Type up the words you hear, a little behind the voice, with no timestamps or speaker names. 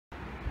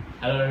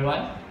Hello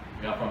everyone,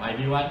 we are from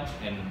IB1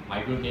 and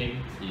my group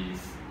name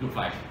is Group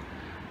 5.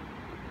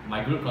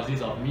 My group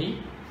consists of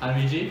me, Han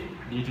Wijit,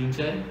 Lee Jun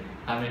Chen,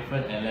 Han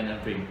Mayford and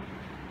Leonard Pring.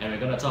 And we're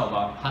going to talk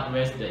about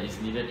hardware that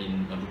is needed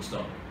in a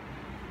bookstore.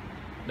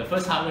 The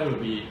first hardware will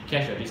be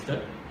cash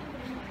register.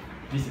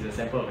 This is a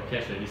sample of a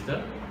cash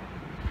register.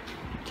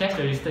 Cash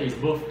register is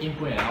both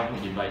input and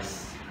output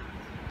device.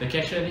 The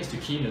cashier needs to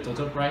key in the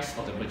total price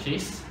of the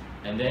purchase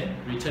and then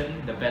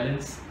return the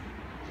balance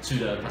to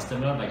the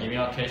customer by giving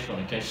out cash from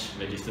the cash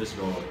register's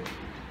drawer.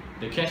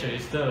 The cash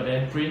register will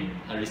then print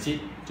a receipt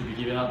to be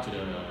given out to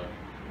the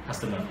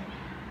customer.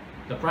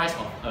 The price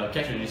of a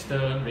cash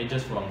register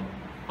ranges from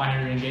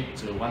 500 ringgit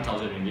to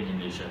 1000 ringgit in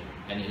Malaysia,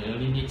 and it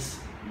only needs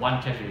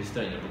one cash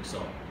register in the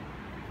bookstore.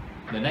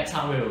 The next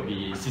hardware will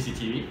be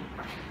CCTV.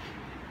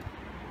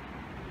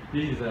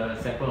 This is a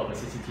sample of a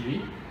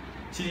CCTV.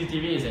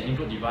 CCTV is an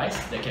input device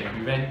that can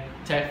prevent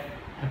theft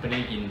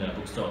happening in the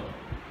bookstore.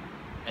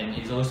 And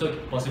it also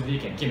possibly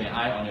can keep an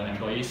eye on your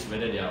employees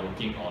whether they are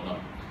working or not.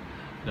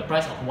 The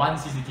price of one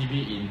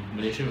CCTV in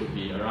Malaysia would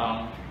be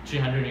around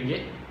 300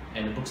 ringgit,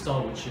 and the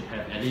bookstore should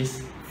have at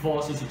least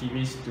 4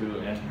 CCTVs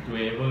to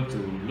be able to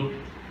look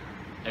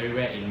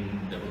everywhere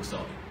in the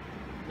bookstore.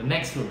 The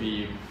next will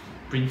be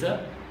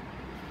printer.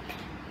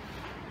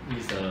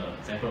 This is a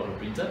sample of a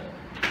printer.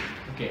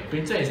 Okay, a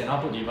printer is an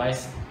output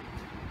device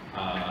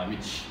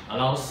which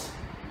allows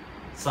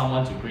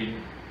someone to print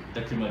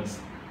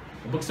documents.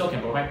 The bookstore can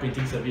provide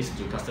printing service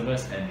to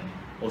customers and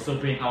also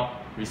print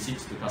out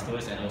receipts to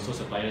customers and also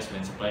suppliers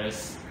when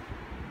suppliers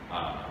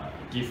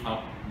give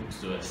out books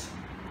to us.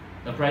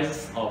 The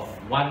price of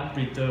one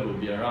printer will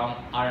be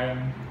around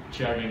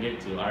RM300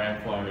 ringgit to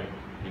RM400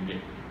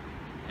 ringgit,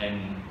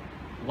 and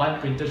one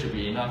printer should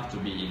be enough to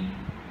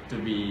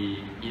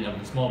be in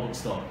a small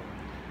bookstore.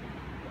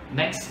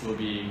 Next will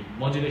be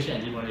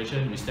modulation and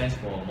demodulation, which stands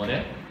for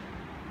modem.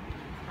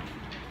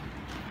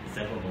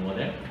 Example for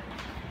modem.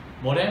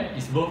 Modem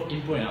is both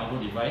input and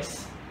output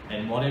device,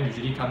 and modem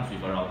usually comes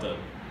with a router,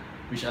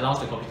 which allows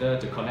the computer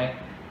to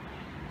connect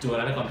to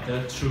another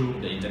computer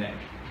through the internet.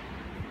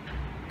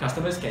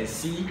 Customers can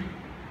see,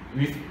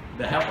 with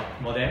the help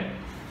of modem,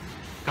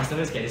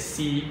 customers can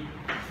see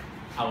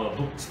our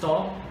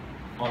bookstore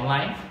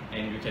online,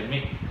 and we can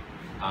make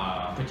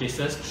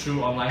purchases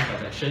through online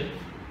transaction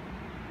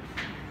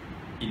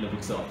in the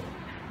bookstore.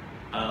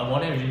 A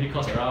modem usually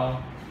costs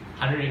around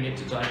 100 ringgit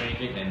to 200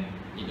 ringgit, and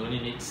it only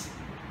needs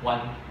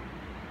one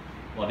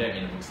modem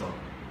in the bookstore.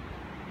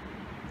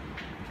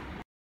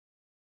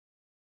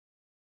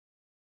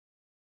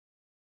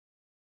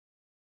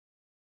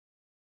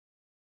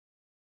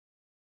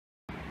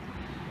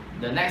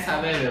 The next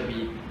hardware will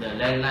be the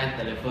landline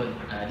telephone.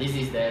 This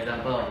is the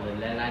example of the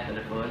landline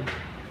telephone.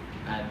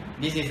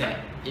 This is an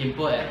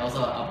input and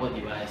also an output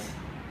device.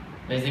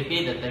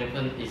 Basically, the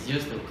telephone is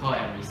used to call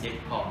and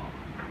receive call.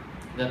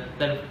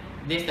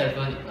 This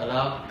telephone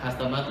allows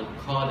customers to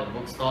call the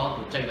bookstore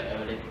to check the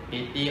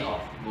availability of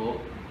book.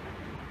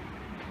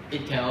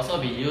 It can also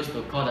be used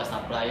to call the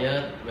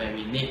supplier when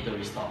we need to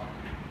restock.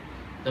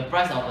 The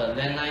price of the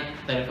landline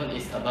telephone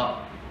is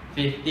about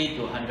 50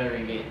 to 100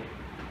 ringgit.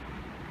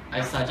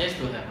 I suggest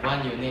to have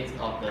one unit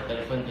of the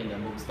telephone in the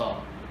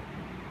bookstore.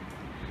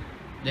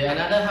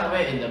 Another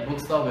hardware in the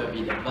bookstore will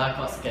be the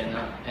barcode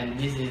scanner, and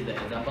this is the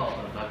example of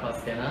a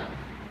barcode scanner.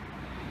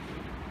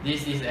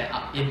 This is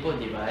an input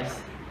device.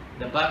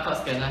 The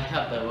barcode scanner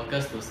helps the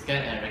workers to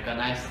scan and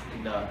recognize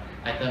the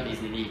item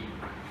easily.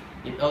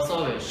 It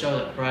also will show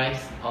the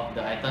price of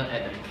the item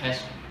at the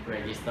cash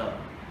register.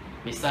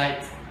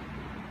 Besides,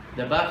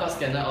 the barcode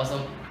scanner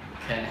also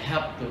can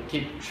help to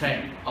keep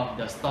track of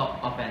the stock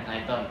of an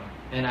item,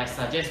 and I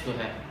suggest to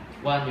have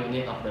one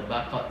unit of the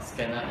barcode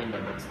scanner in the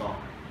bookstore.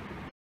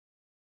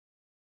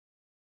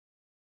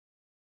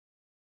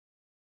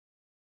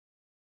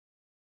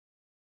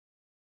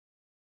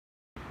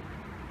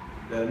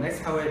 The next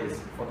hardware is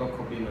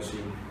photocopy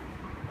machine.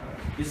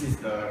 This is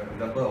the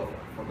example of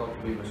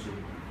photocopy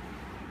machine.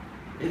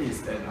 It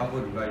is an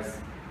output device.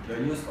 The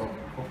use of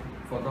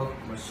photo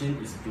machine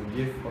is to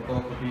give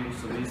photocopy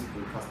service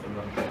to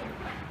customer.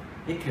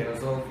 It can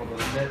also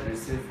photostat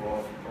receipt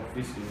for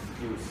office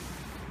use.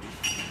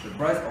 The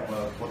price of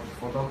a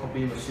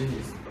photocopy machine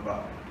is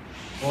about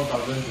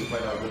 4,000 to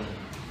 5,000.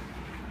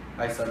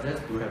 I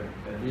suggest to have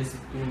at least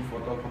 2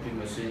 photocopy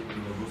machines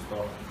in the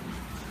bookstore.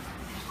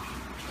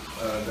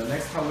 The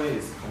next hardware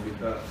is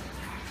computer.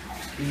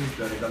 This is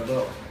the example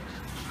of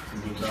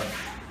computer.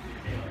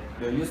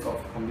 The use of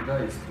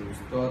computer is to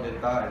store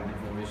data and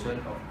information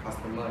of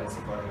customer and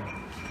supplier.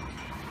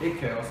 It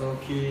can also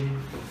key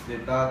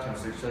data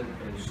transaction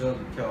and show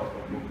detail of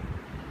a book.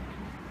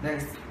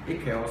 Next,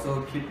 it can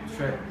also keep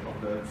track of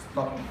the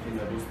stock in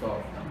the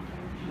bookstore.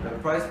 The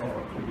price of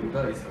a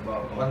computer is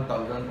about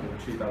 1,000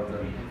 to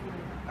 3,000.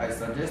 I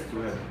suggest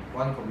to have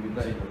one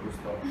computer in the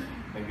bookstore.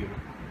 Thank you.